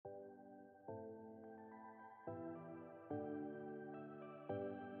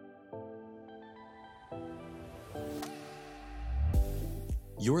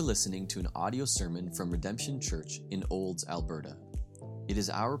You're listening to an audio sermon from Redemption Church in Olds, Alberta. It is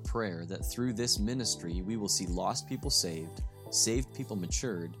our prayer that through this ministry we will see lost people saved people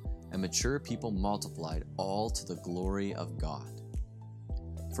matured, and mature people multiplied, all to the glory of God.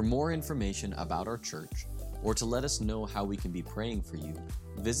 For more information about our church, or to let us know how we can be praying for you,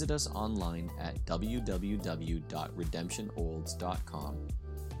 visit us online at www.redemptionolds.com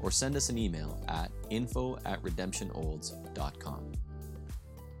or send us an email at info@redemptionolds.com.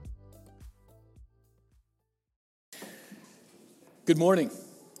 Good morning.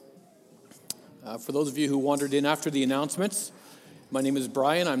 For those of you who wandered in after the announcements, my name is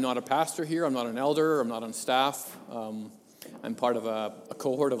Brian. I'm not a pastor here. I'm not an elder. I'm not on staff. I'm part of a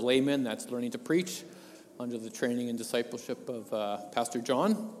cohort of laymen that's learning to preach under the training and discipleship of Pastor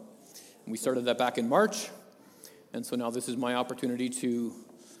John. And we started that back in March. And so now this is my opportunity to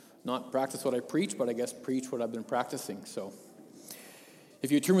not practice what I preach, but I guess preach what I've been practicing. So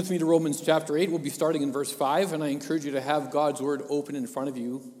if you turn with me to Romans chapter 8, we'll be starting in verse 5, and I encourage you to have God's word open in front of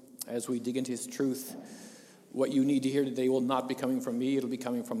you as we dig into his truth. What you need to hear today will not be coming from me. It'll be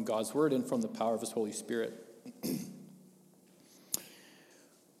coming from God's word and from the power of his Holy Spirit.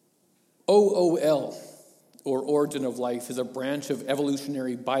 OOL, or origin of life, is a branch of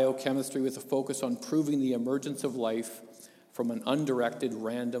evolutionary biochemistry with a focus on proving the emergence of life from an undirected,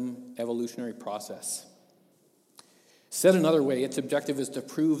 random evolutionary process. Said another way, its objective is to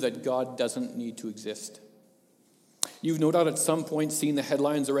prove that God doesn't need to exist. You've no doubt at some point seen the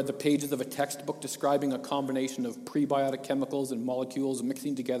headlines or read the pages of a textbook describing a combination of prebiotic chemicals and molecules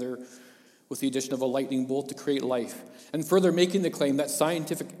mixing together with the addition of a lightning bolt to create life, and further making the claim that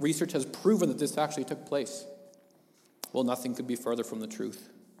scientific research has proven that this actually took place. Well, nothing could be further from the truth.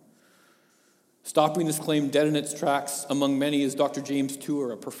 Stopping this claim dead in its tracks among many is Dr. James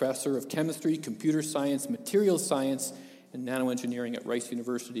Tour, a professor of chemistry, computer science, materials science, and nanoengineering at Rice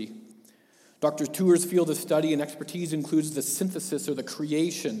University. Dr. Tour's field of study and expertise includes the synthesis or the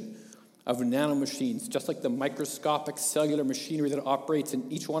creation of nanomachines, just like the microscopic cellular machinery that operates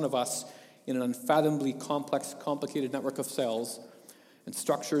in each one of us in an unfathomably complex, complicated network of cells and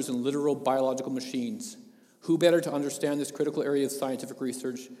structures and literal biological machines. Who better to understand this critical area of scientific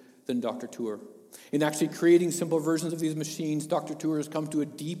research than Dr. Tour? In actually creating simple versions of these machines, Dr. Tour has come to a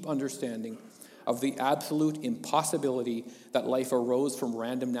deep understanding of the absolute impossibility that life arose from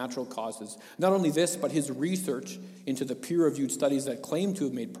random natural causes. Not only this, but his research into the peer-reviewed studies that claim to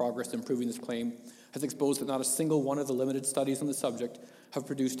have made progress in proving this claim has exposed that not a single one of the limited studies on the subject have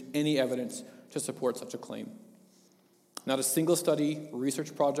produced any evidence to support such a claim. Not a single study,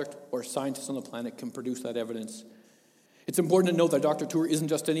 research project, or scientist on the planet can produce that evidence. It's important to note that Dr. Tour isn't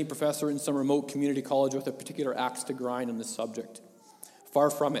just any professor in some remote community college with a particular axe to grind on this subject. Far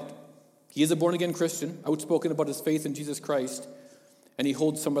from it. He is a born-again Christian, outspoken about his faith in Jesus Christ, and he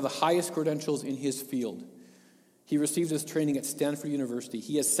holds some of the highest credentials in his field. He received his training at Stanford University.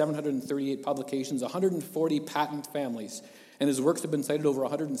 He has 738 publications, 140 patent families, and his works have been cited over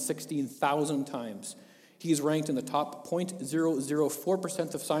 116,000 times. He is ranked in the top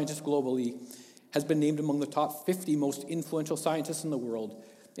 0.004% of scientists globally, has been named among the top 50 most influential scientists in the world,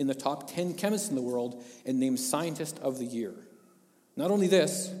 in the top 10 chemists in the world, and named Scientist of the Year. Not only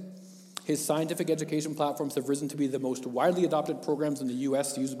this, his scientific education platforms have risen to be the most widely adopted programs in the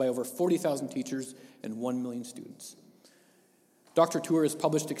U.S., used by over 40,000 teachers and 1 million students. Dr. Tour has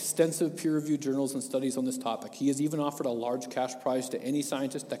published extensive peer-reviewed journals and studies on this topic. He has even offered a large cash prize to any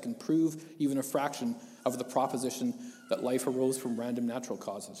scientist that can prove even a fraction of the proposition that life arose from random natural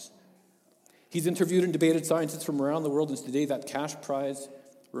causes. He's interviewed and debated scientists from around the world, and today that cash prize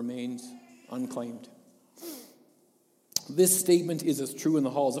remains unclaimed. This statement is as true in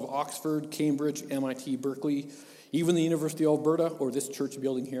the halls of Oxford, Cambridge, MIT, Berkeley, even the University of Alberta, or this church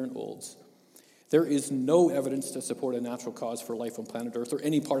building here in Olds. There is no evidence to support a natural cause for life on planet Earth or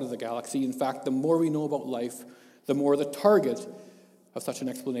any part of the galaxy. In fact, the more we know about life, the more the target of such an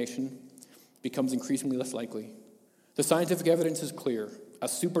explanation becomes increasingly less likely. The scientific evidence is clear. A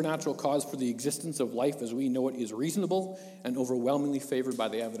supernatural cause for the existence of life as we know it is reasonable and overwhelmingly favored by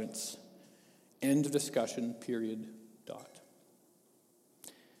the evidence. End of discussion, period, dot.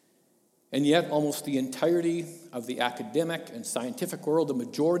 And yet, almost the entirety of the academic and scientific world, the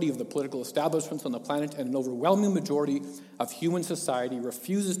majority of the political establishments on the planet, and an overwhelming majority of human society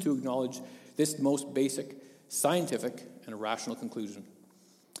refuses to acknowledge this most basic scientific and rational conclusion,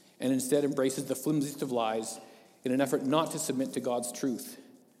 and instead embraces the flimsiest of lies in an effort not to submit to God's truth.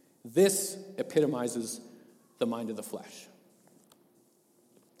 This epitomizes the mind of the flesh.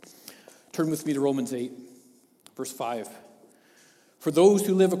 Turn with me to Romans 8, verse 5. For those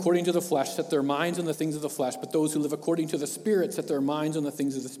who live according to the flesh set their minds on the things of the flesh, but those who live according to the Spirit set their minds on the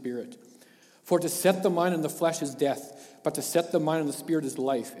things of the Spirit. For to set the mind on the flesh is death, but to set the mind on the Spirit is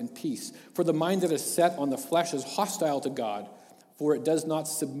life and peace. For the mind that is set on the flesh is hostile to God, for it does not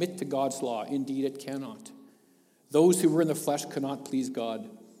submit to God's law. Indeed, it cannot. Those who are in the flesh cannot please God.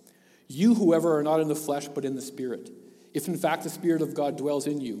 You, however, are not in the flesh, but in the Spirit, if in fact the Spirit of God dwells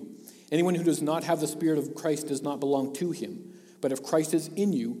in you. Anyone who does not have the Spirit of Christ does not belong to him. But if Christ is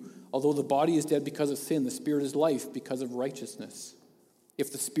in you, although the body is dead because of sin, the Spirit is life because of righteousness.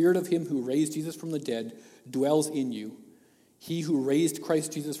 If the Spirit of him who raised Jesus from the dead dwells in you, he who raised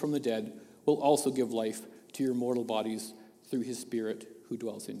Christ Jesus from the dead will also give life to your mortal bodies through his Spirit who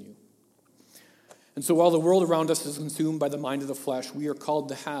dwells in you. And so while the world around us is consumed by the mind of the flesh, we are called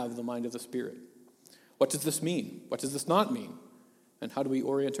to have the mind of the Spirit. What does this mean? What does this not mean? And how do we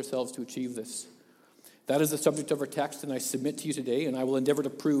orient ourselves to achieve this? That is the subject of our text, and I submit to you today, and I will endeavor to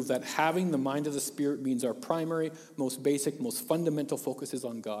prove that having the mind of the Spirit means our primary, most basic, most fundamental focus is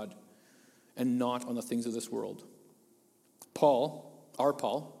on God and not on the things of this world. Our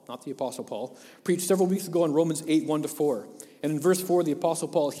Paul, not the Apostle Paul, preached several weeks ago in Romans 8, 1-4. And in verse 4, the Apostle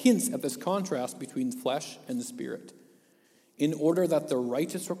Paul hints at this contrast between flesh and the Spirit, in order that the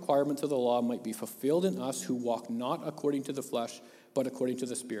righteous requirements of the law might be fulfilled in us who walk not according to the flesh, but according to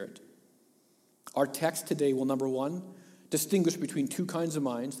the Spirit. Our text today will, number one, distinguish between two kinds of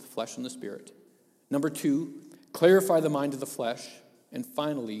minds, the flesh and the Spirit. Number two, clarify the mind of the flesh. And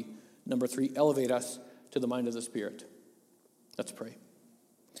finally, number three, elevate us to the mind of the Spirit. Let's pray.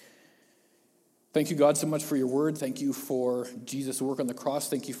 Thank you, God, so much for your word. Thank you for Jesus' work on the cross.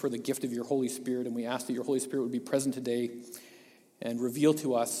 Thank you for the gift of your Holy Spirit. And we ask that your Holy Spirit would be present today and reveal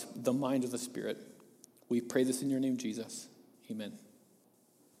to us the mind of the Spirit. We pray this in your name, Jesus. Amen.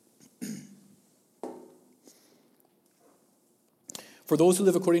 For those who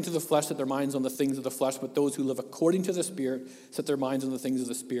live according to the flesh set their minds on the things of the flesh, but those who live according to the Spirit set their minds on the things of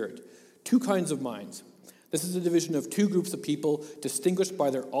the Spirit. Two kinds of minds. This is a division of two groups of people distinguished by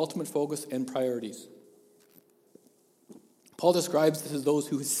their ultimate focus and priorities. Paul describes this as those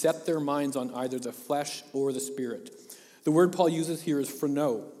who set their minds on either the flesh or the Spirit. The word Paul uses here is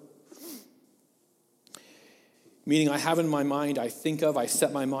phrono, meaning I have in my mind, I think of, I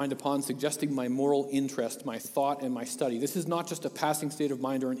set my mind upon, suggesting my moral interest, my thought, and my study. This is not just a passing state of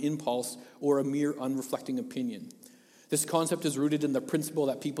mind or an impulse or a mere unreflecting opinion. This concept is rooted in the principle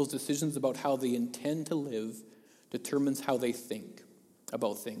that people's decisions about how they intend to live determines how they think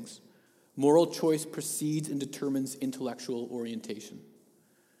about things. Moral choice precedes and determines intellectual orientation.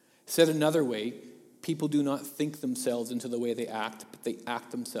 Said another way, people do not think themselves into the way they act, but they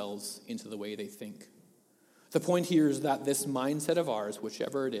act themselves into the way they think. The point here is that this mindset of ours,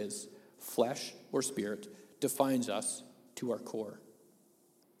 whichever it is, flesh or spirit, defines us to our core.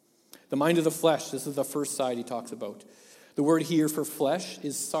 The mind of the flesh, this is the first side he talks about. The word here for flesh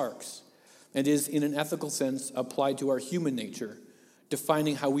is sarx, and is in an ethical sense applied to our human nature,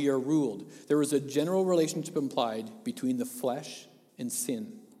 defining how we are ruled. There is a general relationship implied between the flesh and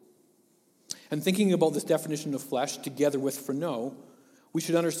sin. And thinking about this definition of flesh together with phrono, we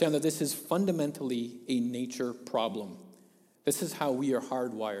should understand that this is fundamentally a nature problem. This is how we are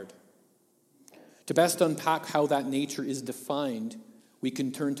hardwired. To best unpack how that nature is defined, we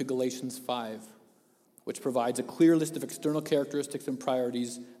can turn to Galatians 5, which provides a clear list of external characteristics and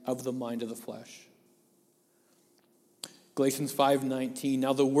priorities of the mind of the flesh. Galatians 5:19,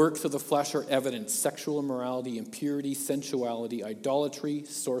 now the works of the flesh are evident: sexual immorality, impurity, sensuality, idolatry,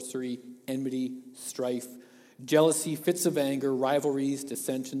 sorcery, enmity, strife, jealousy, fits of anger, rivalries,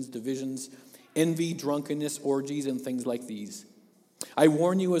 dissensions, divisions, envy, drunkenness, orgies, and things like these. I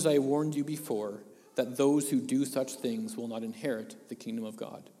warn you, as I warned you before, that those who do such things will not inherit the kingdom of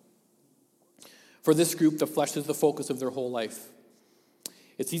God. For this group, the flesh is the focus of their whole life.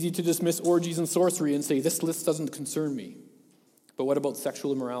 It's easy to dismiss orgies and sorcery and say, this list doesn't concern me. But what about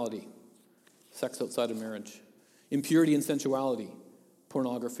sexual immorality? Sex outside of marriage. Impurity and sensuality.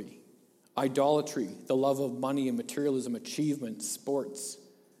 Pornography. Idolatry, the love of money and materialism, achievement, sports.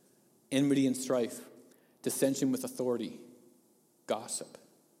 Enmity and strife. Dissension with authority. Gossip.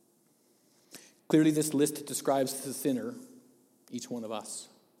 Clearly, this list describes the sinner, each one of us.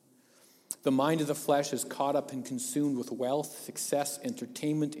 The mind of the flesh is caught up and consumed with wealth, success,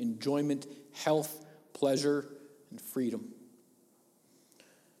 entertainment, enjoyment, health, pleasure, and freedom.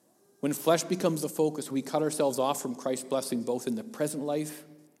 When flesh becomes the focus, we cut ourselves off from Christ's blessing both in the present life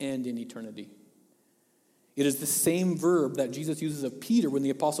and in eternity. It is the same verb that Jesus uses of Peter when the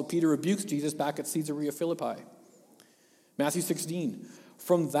Apostle Peter rebukes Jesus back at Caesarea Philippi. Matthew 16,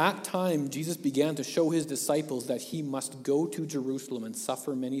 From that time, Jesus began to show his disciples that he must go to Jerusalem and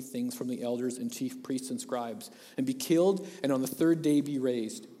suffer many things from the elders and chief priests and scribes, and be killed, and on the third day be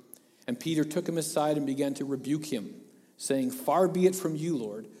raised. And Peter took him aside and began to rebuke him, saying, "Far be it from you,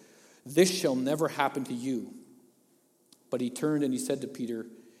 Lord, this shall never happen to you." But he turned and he said to Peter,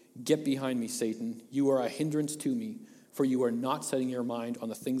 "Get behind me, Satan. You are a hindrance to me, for you are not setting your mind on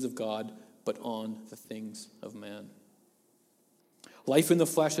the things of God, but on the things of man." Life in the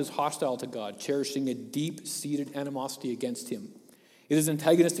flesh is hostile to God, cherishing a deep-seated animosity against him. It is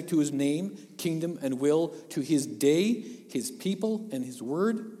antagonistic to his name, kingdom, and will, to his day, his people, and his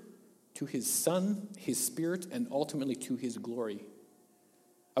word, to his Son, his Spirit, and ultimately to his glory.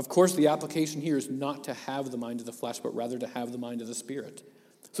 Of course, the application here is not to have the mind of the flesh, but rather to have the mind of the Spirit.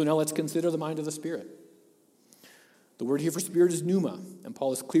 So now let's consider the mind of the Spirit. The word here for Spirit is pneuma, and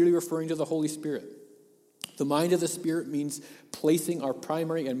Paul is clearly referring to the Holy Spirit. The mind of the Spirit means placing our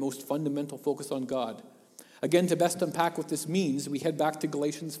primary and most fundamental focus on God. Again, to best unpack what this means, we head back to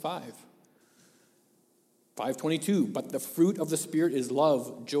Galatians 5:22. But the fruit of the Spirit is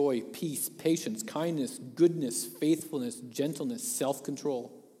love, joy, peace, patience, kindness, goodness, faithfulness, gentleness,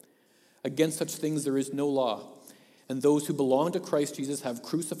 self-control. Against such things there is no law. And those who belong to Christ Jesus have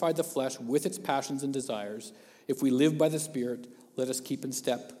crucified the flesh with its passions and desires. If we live by the Spirit, let us keep in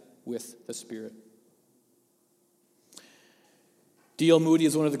step with the Spirit. D.L. Moody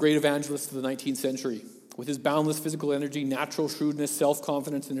is one of the great evangelists of the 19th century. With his boundless physical energy, natural shrewdness,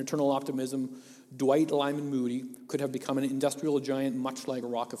 self-confidence, and eternal optimism, Dwight Lyman Moody could have become an industrial giant much like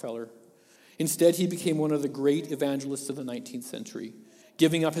Rockefeller. Instead, he became one of the great evangelists of the 19th century,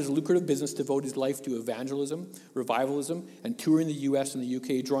 giving up his lucrative business to devote his life to evangelism, revivalism, and touring the U.S. and the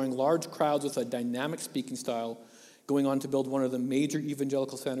U.K., drawing large crowds with a dynamic speaking style, going on to build one of the major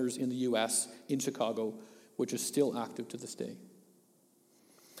evangelical centers in the U.S., in Chicago, which is still active to this day.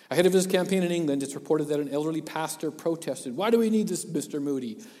 Ahead of his campaign in England, it's reported that an elderly pastor protested, "Why do we need this Mr.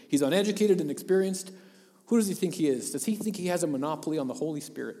 Moody? He's uneducated and inexperienced. Who does he think he is? Does he think he has a monopoly on the Holy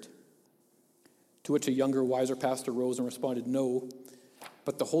Spirit?" To which a younger, wiser pastor rose and responded, "No,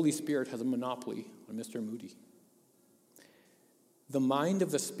 but the Holy Spirit has a monopoly on Mr. Moody." The mind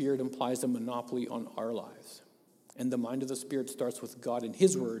of the Spirit implies a monopoly on our lives. And the mind of the Spirit starts with God and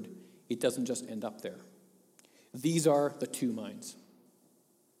his word. It doesn't just end up there. These are the two minds.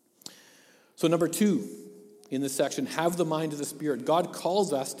 So number 2 in this section, have the mind of the Spirit. God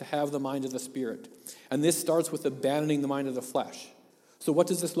calls us to have the mind of the Spirit. And this starts with abandoning the mind of the flesh. So what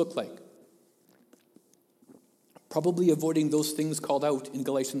does this look like? Probably avoiding those things called out in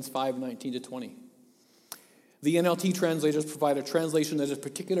Galatians 5:19-20. The NLT translators provide a translation that is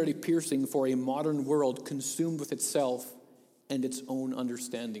particularly piercing for a modern world consumed with itself and its own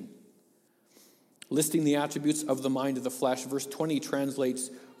understanding. Listing the attributes of the mind of the flesh, verse 20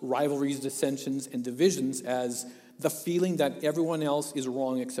 translates rivalries, dissensions, and divisions as the feeling that everyone else is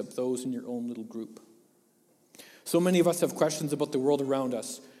wrong except those in your own little group. So many of us have questions about the world around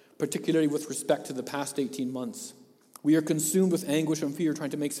us, particularly with respect to the past 18 months. We are consumed with anguish and fear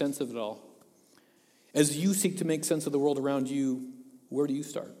trying to make sense of it all. As you seek to make sense of the world around you, where do you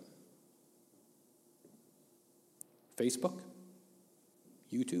start? Facebook?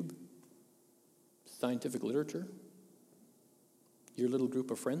 YouTube? Scientific literature? Your little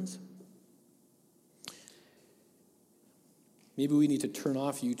group of friends? Maybe we need to turn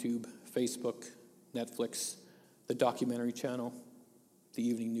off YouTube, Facebook, Netflix, the documentary channel, the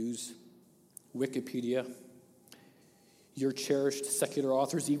evening news, Wikipedia, your cherished secular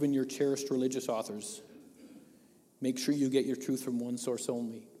authors, even your cherished religious authors. Make sure you get your truth from one source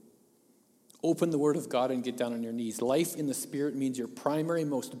only. Open the Word of God and get down on your knees. Life in the Spirit means your primary,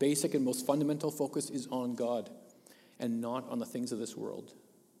 most basic, and most fundamental focus is on God and not on the things of this world.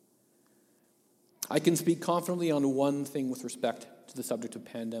 I can speak confidently on one thing with respect to the subject of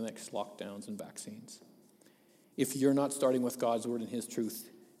pandemics, lockdowns, and vaccines. If you're not starting with God's Word and His truth,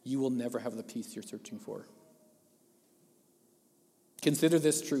 you will never have the peace you're searching for. Consider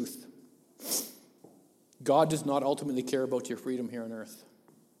this truth. God does not ultimately care about your freedom here on earth.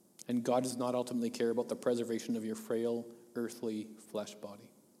 And God does not ultimately care about the preservation of your frail, earthly flesh body.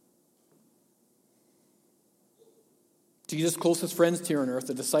 Jesus' closest friends here on earth,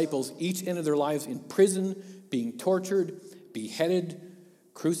 the disciples, each ended their lives in prison, being tortured, beheaded,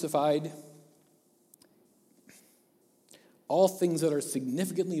 crucified. All things that are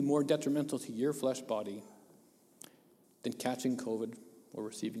significantly more detrimental to your flesh body than catching COVID or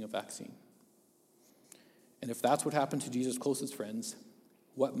receiving a vaccine. And if that's what happened to Jesus' closest friends,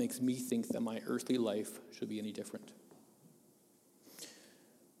 what makes me think that my earthly life should be any different?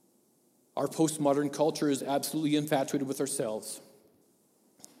 Our postmodern culture is absolutely infatuated with ourselves.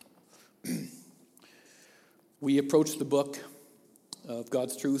 We approach the book of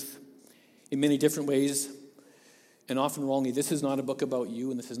God's truth in many different ways, and often wrongly. This is not a book about you,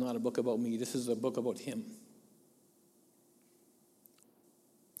 and this is not a book about me. This is a book about him.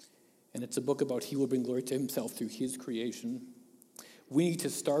 And it's a book about he will bring glory to himself through his creation. We need to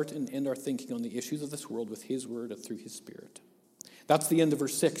start and end our thinking on the issues of this world with his word and through his Spirit. That's the end of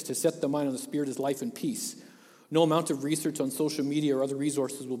verse 6. To set the mind on the Spirit is life and peace. No amount of research on social media or other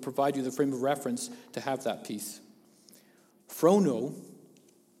resources will provide you the frame of reference to have that peace. Phrono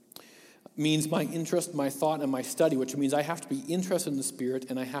means my interest, my thought, and my study, which means I have to be interested in the Spirit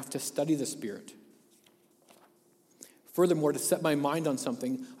and I have to study the Spirit. Furthermore, to set my mind on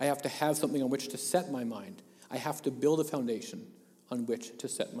something, I have to have something on which to set my mind. I have to build a foundation on which to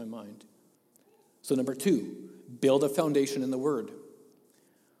set my mind. So number 2, build a foundation in the Word.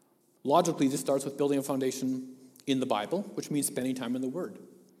 Logically, this starts with building a foundation in the Bible, which means spending time in the Word.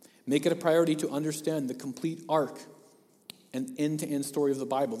 Make it a priority to understand the complete arc and end-to-end story of the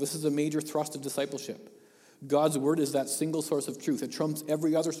Bible. This is a major thrust of discipleship. God's Word is that single source of truth. It trumps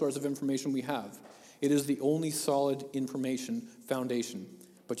every other source of information we have. It is the only solid information foundation,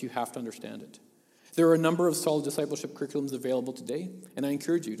 but you have to understand it. There are a number of solid discipleship curriculums available today, and I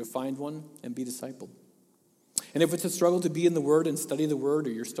encourage you to find one and be discipled. And if it's a struggle to be in the Word and study the Word,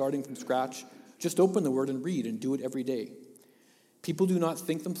 or you're starting from scratch, just open the Word and read and do it every day. People do not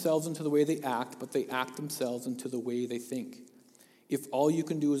think themselves into the way they act, but they act themselves into the way they think. If all you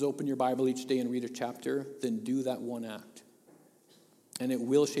can do is open your Bible each day and read a chapter, then do that one act. And it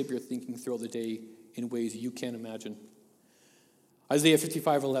will shape your thinking throughout the day in ways you can't imagine. Isaiah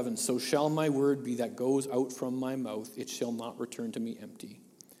 55:11, so shall my word be that goes out from my mouth, it shall not return to me empty,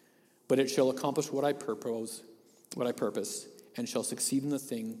 but it shall accomplish what I purpose, and shall succeed in the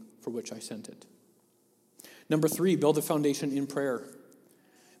thing for which I sent it. Number 3, build a foundation in prayer.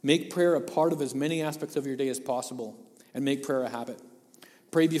 Make prayer a part of as many aspects of your day as possible, and make prayer a habit.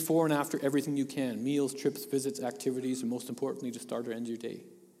 Pray before and after everything you can, meals, trips, visits, activities, and most importantly, to start or end your day.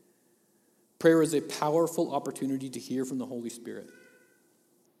 Prayer is a powerful opportunity to hear from the Holy Spirit.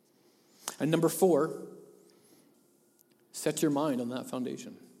 And number 4, set your mind on that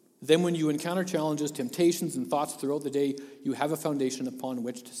foundation. Then when you encounter challenges, temptations, and thoughts throughout the day, you have a foundation upon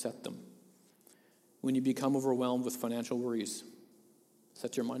which to set them. When you become overwhelmed with financial worries,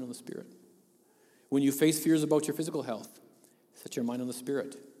 set your mind on the Spirit. When you face fears about your physical health, set your mind on the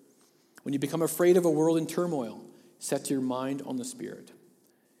Spirit. When you become afraid of a world in turmoil, set your mind on the Spirit.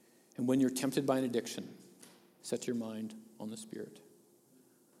 And when you're tempted by an addiction, set your mind on the Spirit.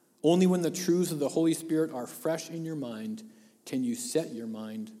 Only when the truths of the Holy Spirit are fresh in your mind can you set your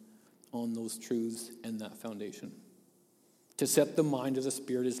mind on those truths and that foundation. To set the mind of the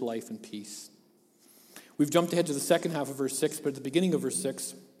Spirit is life and peace. We've jumped ahead to the second half of verse 6, but at the beginning of verse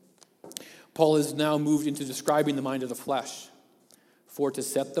 6, Paul has now moved into describing the mind of the flesh. For to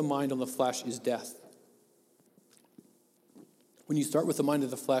set the mind on the flesh is death. When you start with the mind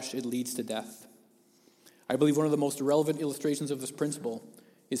of the flesh, it leads to death. I believe one of the most relevant illustrations of this principle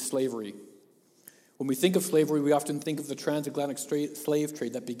is slavery. When we think of slavery, we often think of the transatlantic slave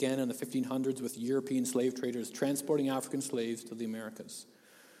trade that began in the 1500s with European slave traders transporting African slaves to the Americas.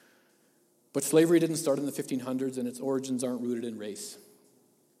 But slavery didn't start in the 1500s, and its origins aren't rooted in race.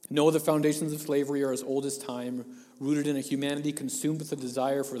 No, the foundations of slavery are as old as time, rooted in a humanity consumed with the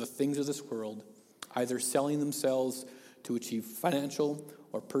desire for the things of this world, either selling themselves to achieve financial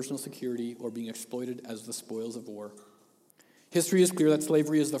or personal security or being exploited as the spoils of war. History is clear that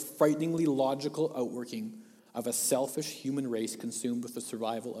slavery is the frighteningly logical outworking of a selfish human race consumed with the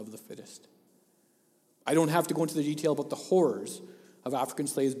survival of the fittest. I don't have to go into the detail about the horrors of African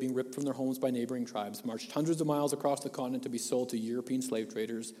slaves being ripped from their homes by neighboring tribes, marched hundreds of miles across the continent to be sold to European slave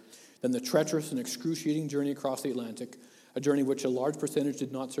traders, then the treacherous and excruciating journey across the Atlantic, a journey which a large percentage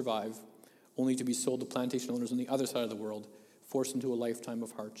did not survive, only to be sold to plantation owners on the other side of the world, forced into a lifetime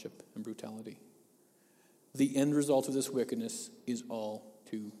of hardship and brutality. The end result of this wickedness is all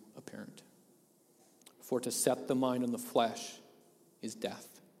too apparent. For to set the mind on the flesh is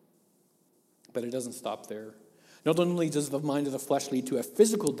death. But it doesn't stop there. Not only does the mind of the flesh lead to a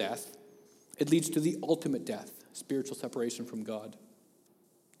physical death, it leads to the ultimate death, spiritual separation from God.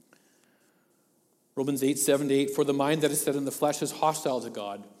 Romans 8:7-8, for the mind that is set in the flesh is hostile to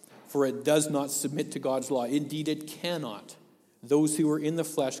God, for it does not submit to God's law. Indeed, it cannot. Those who are in the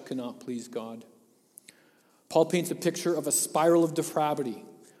flesh cannot please God. Paul paints a picture of a spiral of depravity,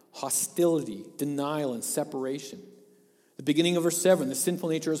 hostility, denial, and separation. The beginning of verse 7, the sinful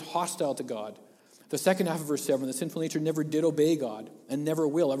nature is hostile to God. The second half of verse 7, the sinful nature never did obey God and never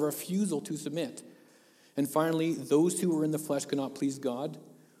will, a refusal to submit. And finally, those who are in the flesh cannot please God.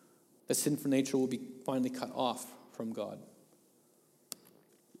 the sinful nature will be finally cut off from God.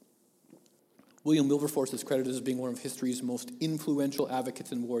 William Wilberforce is credited as being one of history's most influential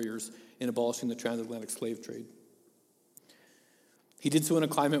advocates and warriors in abolishing the transatlantic slave trade. He did so in a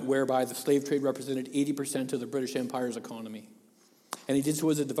climate whereby the slave trade represented 80% of the British Empire's economy. And he did so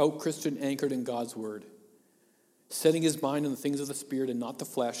as a devout Christian anchored in God's word. Setting his mind on the things of the Spirit and not the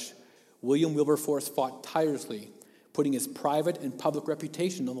flesh, William Wilberforce fought tirelessly, putting his private and public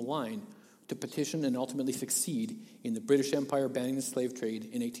reputation on the line to petition and ultimately succeed in the British Empire banning the slave trade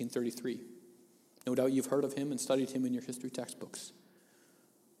in 1833. No doubt you've heard of him and studied him in your history textbooks.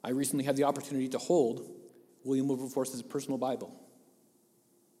 I recently had the opportunity to hold William Wilberforce's personal Bible.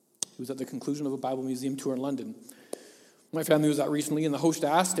 He was at the conclusion of a Bible museum tour in London. My family was out recently, and the host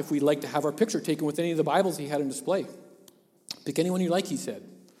asked if we'd like to have our picture taken with any of the Bibles he had on display. Pick anyone you like, he said.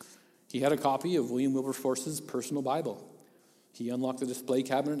 He had a copy of William Wilberforce's personal Bible. He unlocked the display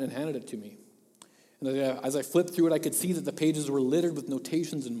cabinet and handed it to me. And as I flipped through it, I could see that the pages were littered with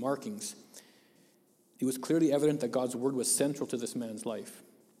notations and markings. It was clearly evident that God's word was central to this man's life.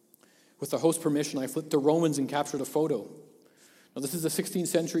 With the host's permission, I flipped to Romans and captured a photo. Now, this is the 16th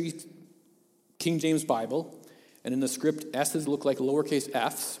century King James Bible, and in the script, S's look like lowercase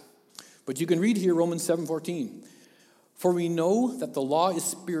f's. But you can read here Romans 7:14. For we know that the law is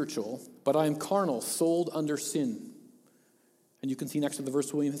spiritual, but I am carnal, sold under sin. And you can see next to the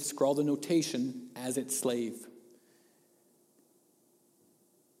verse, William has scrawled a notation, as its slave.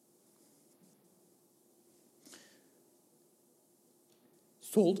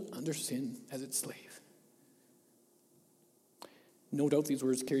 Sold under sin as its slave. No doubt these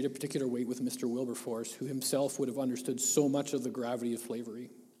words carried a particular weight with Mr. Wilberforce, who himself would have understood so much of the gravity of slavery.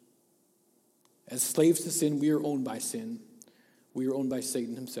 As slaves to sin, we are owned by sin. We are owned by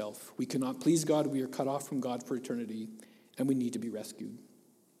Satan himself. We cannot please God. We are cut off from God for eternity, and we need to be rescued.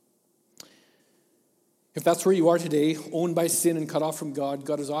 If that's where you are today, owned by sin and cut off from God,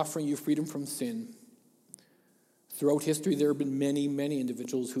 God is offering you freedom from sin. Throughout history, there have been many, many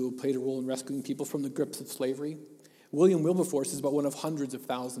individuals who have played a role in rescuing people from the grips of slavery. William Wilberforce is but one of hundreds of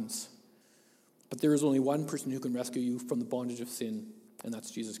thousands. But there is only one person who can rescue you from the bondage of sin, and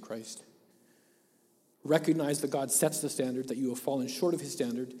that's Jesus Christ. Recognize that God sets the standard, that you have fallen short of his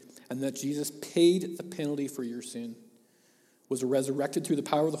standard, and that Jesus paid the penalty for your sin, was resurrected through the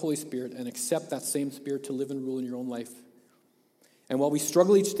power of the Holy Spirit, and accept that same Spirit to live and rule in your own life. And while we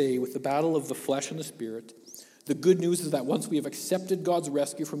struggle each day with the battle of the flesh and the Spirit, the good news is that once we have accepted God's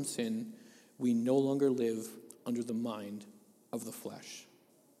rescue from sin, we no longer live under the mind of the flesh.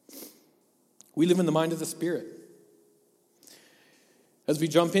 We live in the mind of the Spirit. As we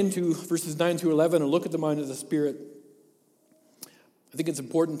jump into verses 9 through 11 and look at the mind of the Spirit, I think it's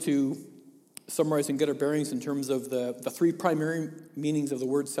important to summarize and get our bearings in terms of the three primary meanings of the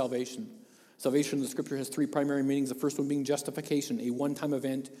word salvation. Salvation in the Scripture has three primary meanings. The first one being justification, a one-time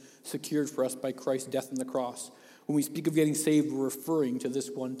event secured for us by Christ's death on the cross. When we speak of getting saved, we're referring to this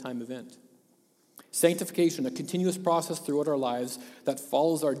one-time event. Sanctification, a continuous process throughout our lives that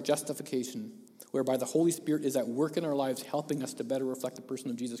follows our justification, whereby the Holy Spirit is at work in our lives, helping us to better reflect the person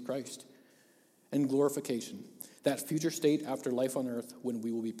of Jesus Christ. And glorification, that future state after life on earth when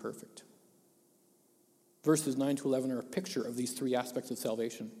we will be perfect. Verses 9 to 11 are a picture of these three aspects of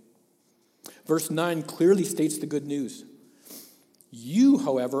salvation. Verse 9 clearly states the good news. You,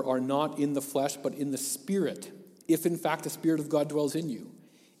 however, are not in the flesh, but in the Spirit, if in fact the Spirit of God dwells in you.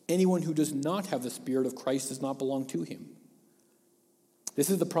 Anyone who does not have the Spirit of Christ does not belong to him. This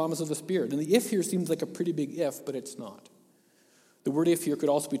is the promise of the Spirit. And the if here seems like a pretty big if, but it's not. The word if here could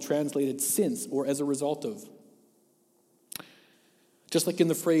also be translated since or as a result of. Just like in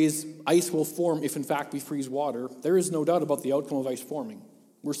the phrase, ice will form if in fact we freeze water, there is no doubt about the outcome of ice forming.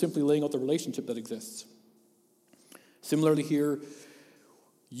 We're simply laying out the relationship that exists. Similarly here,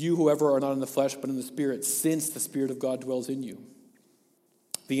 you, however, are not in the flesh, but in the Spirit, since the Spirit of God dwells in you.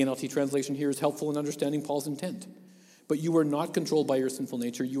 The NLT translation here is helpful in understanding Paul's intent. But you are not controlled by your sinful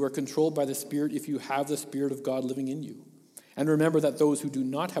nature. You are controlled by the Spirit if you have the Spirit of God living in you. And remember that those who do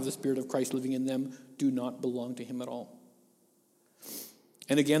not have the Spirit of Christ living in them do not belong to him at all.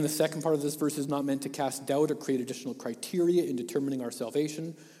 And again, the second part of this verse is not meant to cast doubt or create additional criteria in determining our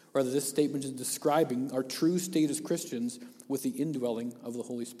salvation. Rather, this statement is describing our true state as Christians with the indwelling of the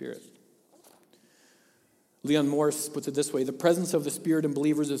Holy Spirit. Leon Morris puts it this way: the presence of the Spirit in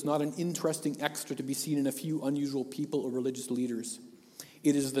believers is not an interesting extra to be seen in a few unusual people or religious leaders.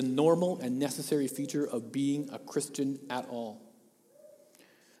 It is the normal and necessary feature of being a Christian at all.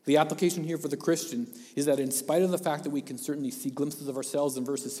 The application here for the Christian is that in spite of the fact that we can certainly see glimpses of ourselves in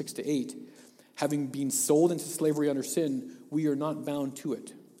verses 6 to 8, having been sold into slavery under sin, we are not bound to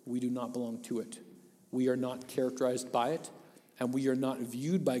it. We do not belong to it. We are not characterized by it, and we are not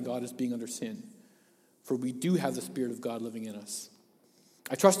viewed by God as being under sin. For we do have the Spirit of God living in us.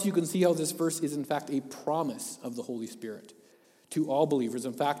 I trust you can see how this verse is in fact a promise of the Holy Spirit to all believers.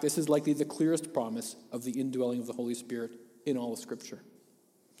 In fact, this is likely the clearest promise of the indwelling of the Holy Spirit in all of Scripture.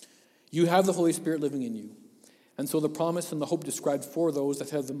 You have the Holy Spirit living in you. And so the promise and the hope described for those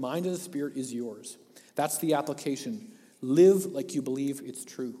that have the mind of the Spirit is yours. That's the application. Live like you believe it's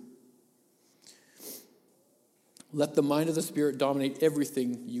true. Let the mind of the Spirit dominate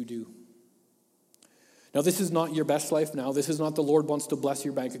everything you do. Now, this is not your best life now. This is not the Lord wants to bless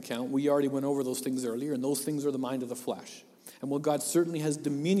your bank account. We already went over those things earlier, and those things are the mind of the flesh. And while God certainly has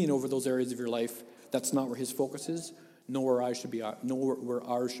dominion over those areas of your life, that's not where his focus is, nor where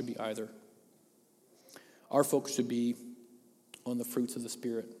ours should be either. Our focus should be on the fruits of the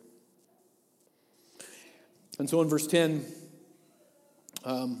Spirit. And so in verse 10,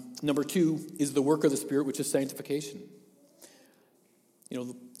 number 2 is the work of the Spirit, which is sanctification.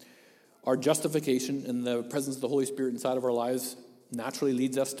 Our justification and the presence of the Holy Spirit inside of our lives naturally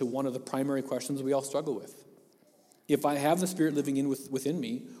leads us to one of the primary questions we all struggle with. If I have the Spirit living within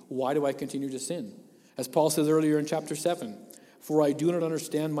me, why do I continue to sin? As Paul says earlier in chapter 7, for I do not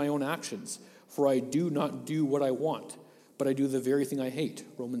understand my own actions, for I do not do what I want, but I do the very thing I hate.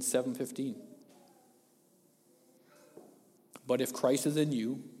 Romans 7:15. But if Christ is in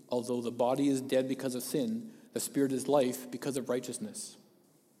you, although the body is dead because of sin, the Spirit is life because of righteousness.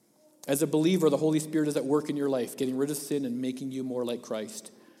 As a believer, the Holy Spirit is at work in your life, getting rid of sin and making you more like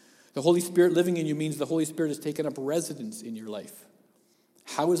Christ. The Holy Spirit living in you means the Holy Spirit has taken up residence in your life.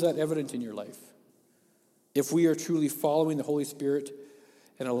 How is that evident in your life? If we are truly following the Holy Spirit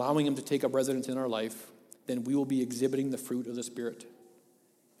and allowing him to take up residence in our life, then we will be exhibiting the fruit of the Spirit.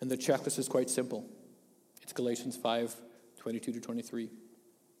 And the checklist is quite simple. It's Galatians 5:22-23.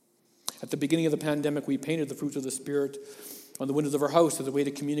 At the beginning of the pandemic, we painted the fruits of the Spirit on the windows of our house as a way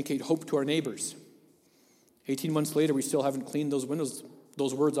to communicate hope to our neighbors. 18 months later, we still haven't cleaned those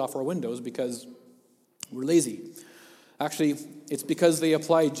words off our windows because we're lazy. Actually, it's because they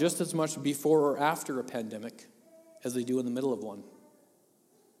apply just as much before or after a pandemic as they do in the middle of one.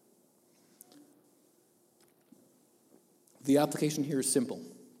 The application here is simple.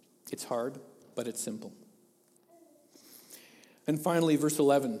 It's hard, but it's simple. And finally, verse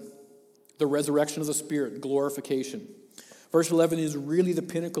 11, the resurrection of the Spirit, glorification. Verse 11 is really the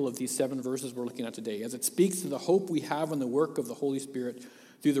pinnacle of these 7 verses we're looking at today, as it speaks to the hope we have in the work of the Holy Spirit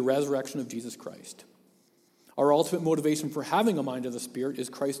through the resurrection of Jesus Christ. Our ultimate motivation for having a mind of the Spirit is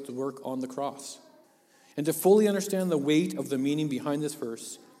Christ's work on the cross. And to fully understand the weight of the meaning behind this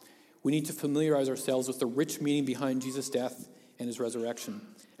verse, we need to familiarize ourselves with the rich meaning behind Jesus' death and his resurrection,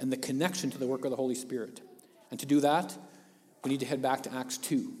 and the connection to the work of the Holy Spirit. And to do that, we need to head back to Acts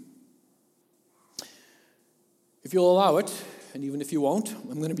 2. If you'll allow it, and even if you won't,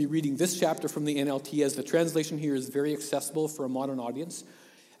 I'm going to be reading this chapter from the NLT, as the translation here is very accessible for a modern audience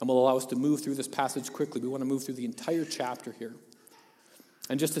and will allow us to move through this passage quickly. We want to move through the entire chapter here.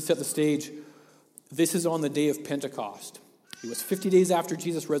 And just to set the stage, this is on the day of Pentecost. It was 50 days after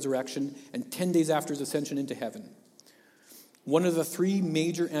Jesus' resurrection and 10 days after his ascension into heaven. One of the 3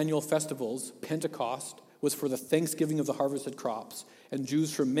 major annual festivals, Pentecost, was for the thanksgiving of the harvested crops, and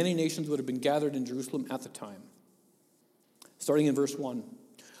Jews from many nations would have been gathered in Jerusalem at the time. Starting in verse 1.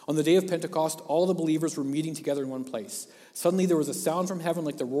 On the day of Pentecost, all the believers were meeting together in one place. Suddenly there was a sound from heaven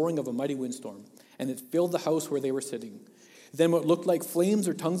like the roaring of a mighty windstorm, and it filled the house where they were sitting. Then what looked like flames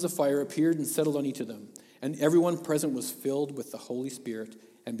or tongues of fire appeared and settled on each of them, and everyone present was filled with the Holy Spirit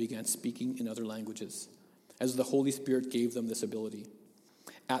and began speaking in other languages, as the Holy Spirit gave them this ability.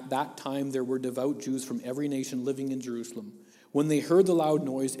 At that time there were devout Jews from every nation living in Jerusalem. When they heard the loud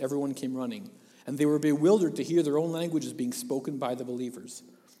noise, everyone came running, and they were bewildered to hear their own languages being spoken by the believers.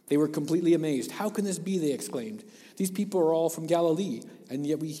 They were completely amazed. How can this be, they exclaimed. These people are all from Galilee, and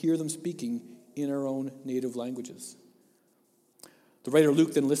yet we hear them speaking in our own native languages. The writer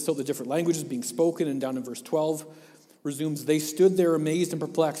Luke then lists out the different languages being spoken, and down in verse 12 resumes, they stood there amazed and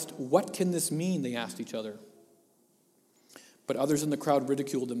perplexed. What can this mean, they asked each other. But others in the crowd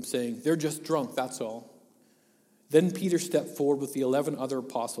ridiculed them, saying, they're just drunk, that's all. Then Peter stepped forward with the 11 other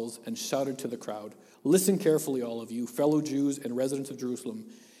apostles and shouted to the crowd, listen carefully, all of you, fellow Jews and residents of Jerusalem.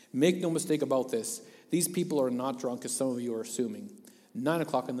 Make no mistake about this. These people are not drunk, as some of you are assuming. 9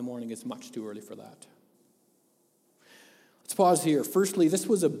 o'clock in the morning is much too early for that. Let's pause here. Firstly, this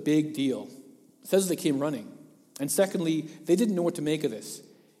was a big deal. It says they came running. And secondly, they didn't know what to make of this,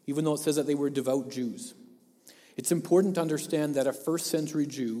 even though it says that they were devout Jews. It's important to understand that a first century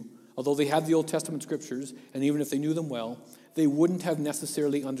Jew, although they had the Old Testament scriptures, and even if they knew them well, they wouldn't have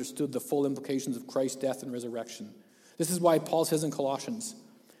necessarily understood the full implications of Christ's death and resurrection. This is why Paul says in Colossians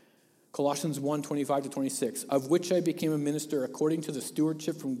 1:25-26, of which I became a minister according to the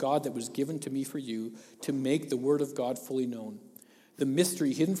stewardship from God that was given to me for you, to make the word of God fully known, the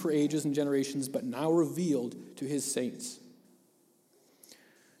mystery hidden for ages and generations, but now revealed to his saints.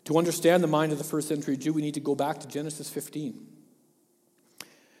 To understand the mind of the first century Jew, we need to go back to Genesis 15.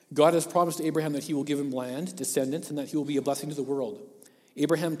 God has promised to Abraham that he will give him land, descendants, and that he will be a blessing to the world.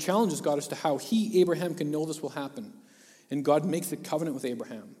 Abraham challenges God as to how he, Abraham, can know this will happen. And God makes a covenant with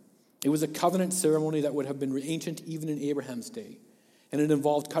Abraham. It was a covenant ceremony that would have been ancient even in Abraham's day. And it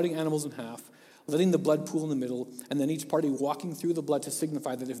involved cutting animals in half, letting the blood pool in the middle, and then each party walking through the blood to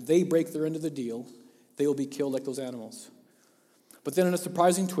signify that if they break their end of the deal, they will be killed like those animals. But then in a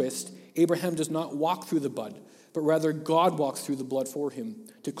surprising twist, Abraham does not walk through the blood, but rather God walks through the blood for him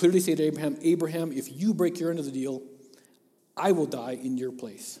to clearly say to Abraham, Abraham, if you break your end of the deal, I will die in your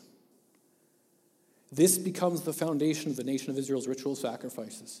place. This becomes the foundation of the nation of Israel's ritual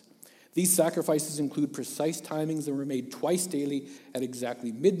sacrifices. These sacrifices include precise timings that were made twice daily at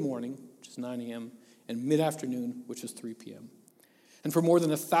exactly mid-morning, which is 9 a.m., and mid-afternoon, which is 3 p.m. And for more than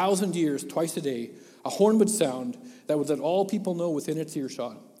 1,000 years, twice a day, a horn would sound that would let all people know within its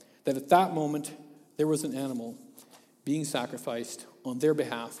earshot that at that moment there was an animal being sacrificed on their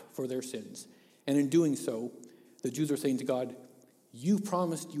behalf for their sins. And in doing so, the Jews are saying to God, you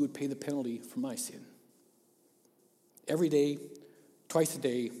promised you would pay the penalty for my sin. Every day, twice a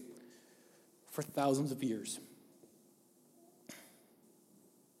day, for thousands of years.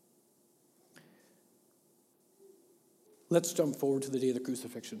 Let's jump forward to the day of the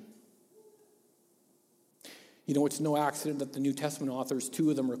crucifixion. You know, it's no accident that the New Testament authors, two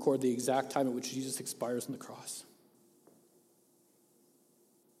of them, record the exact time at which Jesus expires on the cross.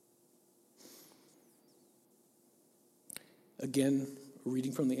 Again,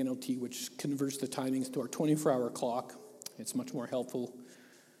 reading from the NLT, which converts the timings to our 24-hour clock. It's much more helpful.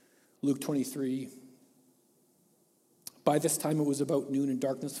 Luke 23. By this time it was about noon, and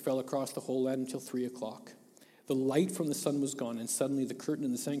darkness fell across the whole land until 3 o'clock. The light from the sun was gone, and suddenly the curtain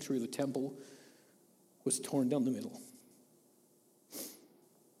in the sanctuary of the temple was torn down the middle.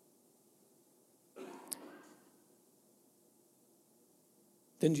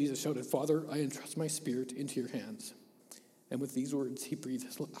 Then Jesus shouted, Father, I entrust my spirit into your hands. And with these words, he breathed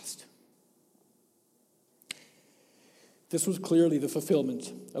his last. This was clearly the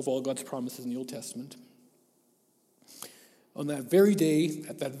fulfillment of all God's promises in the Old Testament. On that very day,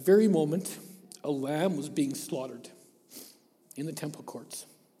 at that very moment, a lamb was being slaughtered in the temple courts.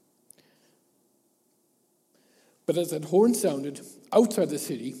 But as that horn sounded, outside the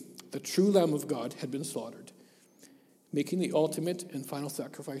city, the true Lamb of God had been slaughtered, making the ultimate and final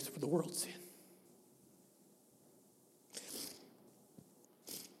sacrifice for the world's sin.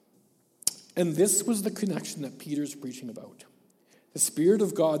 And this was the connection that Peter's preaching about. The Spirit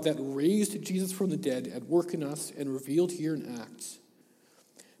of God that raised Jesus from the dead at work in us and revealed here in Acts.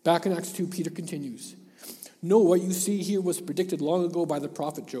 Back in Acts 2, Peter continues, No, what you see here was predicted long ago by the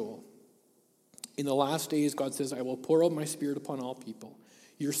prophet Joel. In the last days, God says, I will pour out my Spirit upon all people.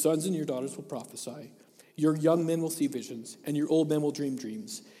 Your sons and your daughters will prophesy. Your young men will see visions, and your old men will dream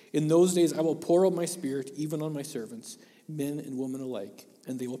dreams. In those days, I will pour out my Spirit even on my servants, men and women alike,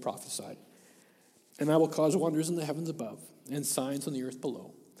 and they will prophesy. And I will cause wonders in the heavens above, and signs on the earth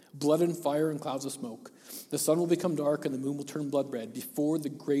below, blood and fire and clouds of smoke. The sun will become dark, and the moon will turn blood red before the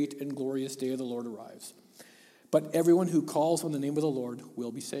great and glorious day of the Lord arrives. But everyone who calls on the name of the Lord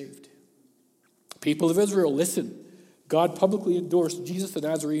will be saved. People of Israel, listen. God publicly endorsed Jesus the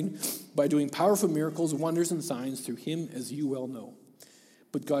Nazarene by doing powerful miracles, wonders, and signs through him, as you well know.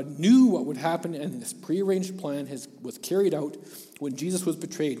 But God knew what would happen, and this prearranged plan was carried out when Jesus was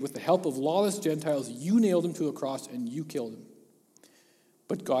betrayed. With the help of lawless Gentiles, you nailed him to a cross and you killed him.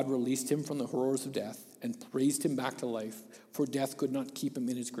 But God released him from the horrors of death and raised him back to life, for death could not keep him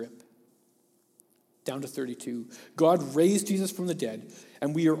in his grip. Down to 32. God raised Jesus from the dead,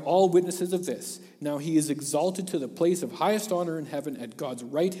 and we are all witnesses of this. Now he is exalted to the place of highest honor in heaven at God's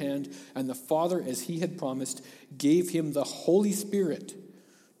right hand, and the Father, as he had promised, gave him the Holy Spirit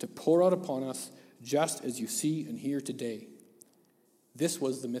to pour out upon us, just as you see and hear today. This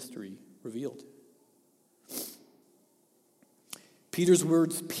was the mystery revealed. Peter's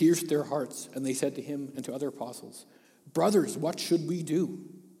words pierced their hearts, and they said to him and to other apostles, Brothers, what should we do?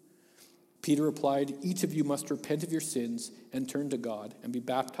 Peter replied, Each of you must repent of your sins and turn to God and be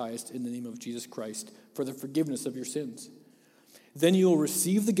baptized in the name of Jesus Christ for the forgiveness of your sins. Then you will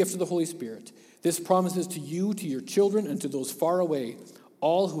receive the gift of the Holy Spirit. This promise is to you, to your children, and to those far away,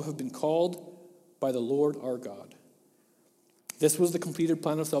 all who have been called by the Lord our God. This was the completed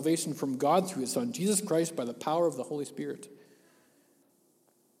plan of salvation from God through his Son, Jesus Christ, by the power of the Holy Spirit.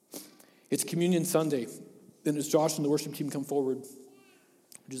 It's Communion Sunday. And as Josh and the worship team come forward,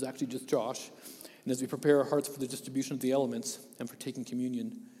 which is actually just Josh, and as we prepare our hearts for the distribution of the elements and for taking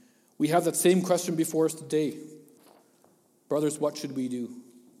communion, we have that same question before us today. Brothers, what should we do?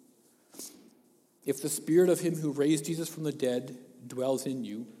 If the Spirit of him who raised Jesus from the dead dwells in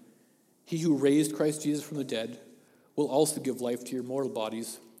you, he who raised Christ Jesus from the dead will also give life to your mortal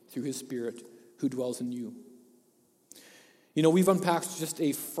bodies through his Spirit who dwells in you. You know, we've unpacked just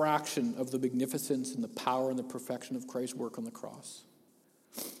a fraction of the magnificence and the power and the perfection of Christ's work on the cross.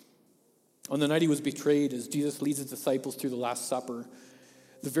 On the night he was betrayed, as Jesus leads his disciples through the Last Supper,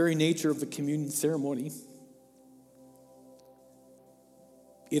 the very nature of the communion ceremony,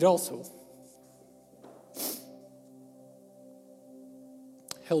 it also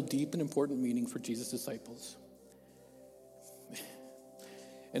held deep and important meaning for Jesus' disciples.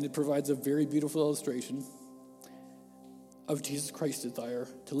 And it provides a very beautiful illustration of Jesus Christ's desire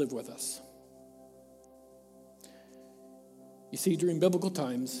to live with us. You see, during biblical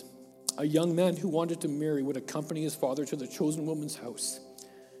times, a young man who wanted to marry would accompany his father to the chosen woman's house,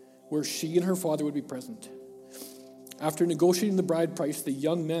 where she and her father would be present. After negotiating the bride price, the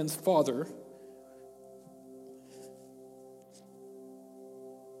young man's father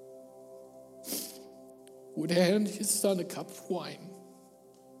would hand his son a cup of wine.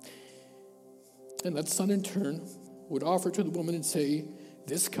 And that son in turn would offer to the woman and say,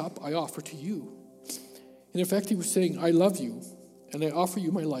 "This cup I offer to you." In effect, he was saying, "I love you, and I offer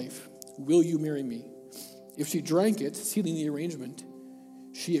you my life. Will you marry me?" If she drank it, sealing the arrangement,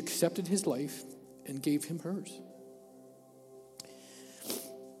 she accepted his life and gave him hers.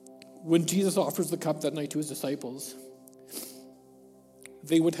 When Jesus offers the cup that night to his disciples,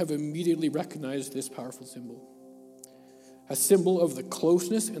 they would have immediately recognized this powerful symbol. A symbol of the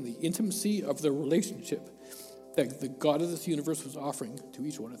closeness and the intimacy of the relationship that the God of this universe was offering to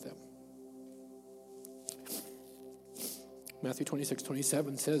each one of them. Matthew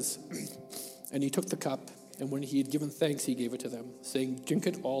 26:27 says, "And he took the cup, and when he had given thanks, he gave it to them, saying, drink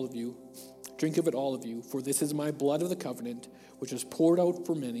of it, all of you, for this is my blood of the covenant, which is poured out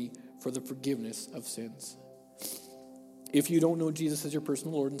for many for the forgiveness of sins." If you don't know Jesus as your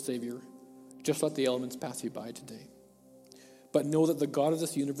personal Lord and Savior, just let the elements pass you by today. But know that the God of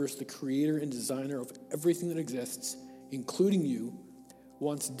this universe, the creator and designer of everything that exists, including you,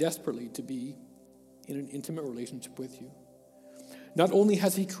 wants desperately to be in an intimate relationship with you. Not only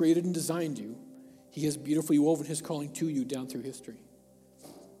has he created and designed you, he has beautifully woven his calling to you down through history.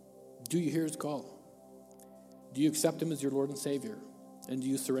 Do you hear his call? Do you accept him as your Lord and Savior? And do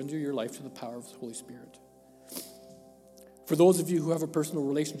you surrender your life to the power of the Holy Spirit? For those of you who have a personal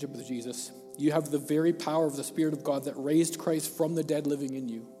relationship with Jesus, you have the very power of the Spirit of God that raised Christ from the dead living in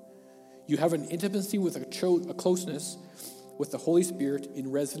you. You have an intimacy with a closeness with the Holy Spirit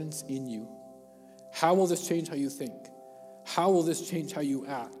in residence in you. How will this change how you think? How will this change how you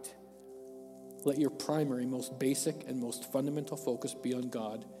act? Let your primary, most basic, and most fundamental focus be on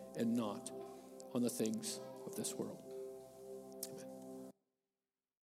God and not on the things of this world.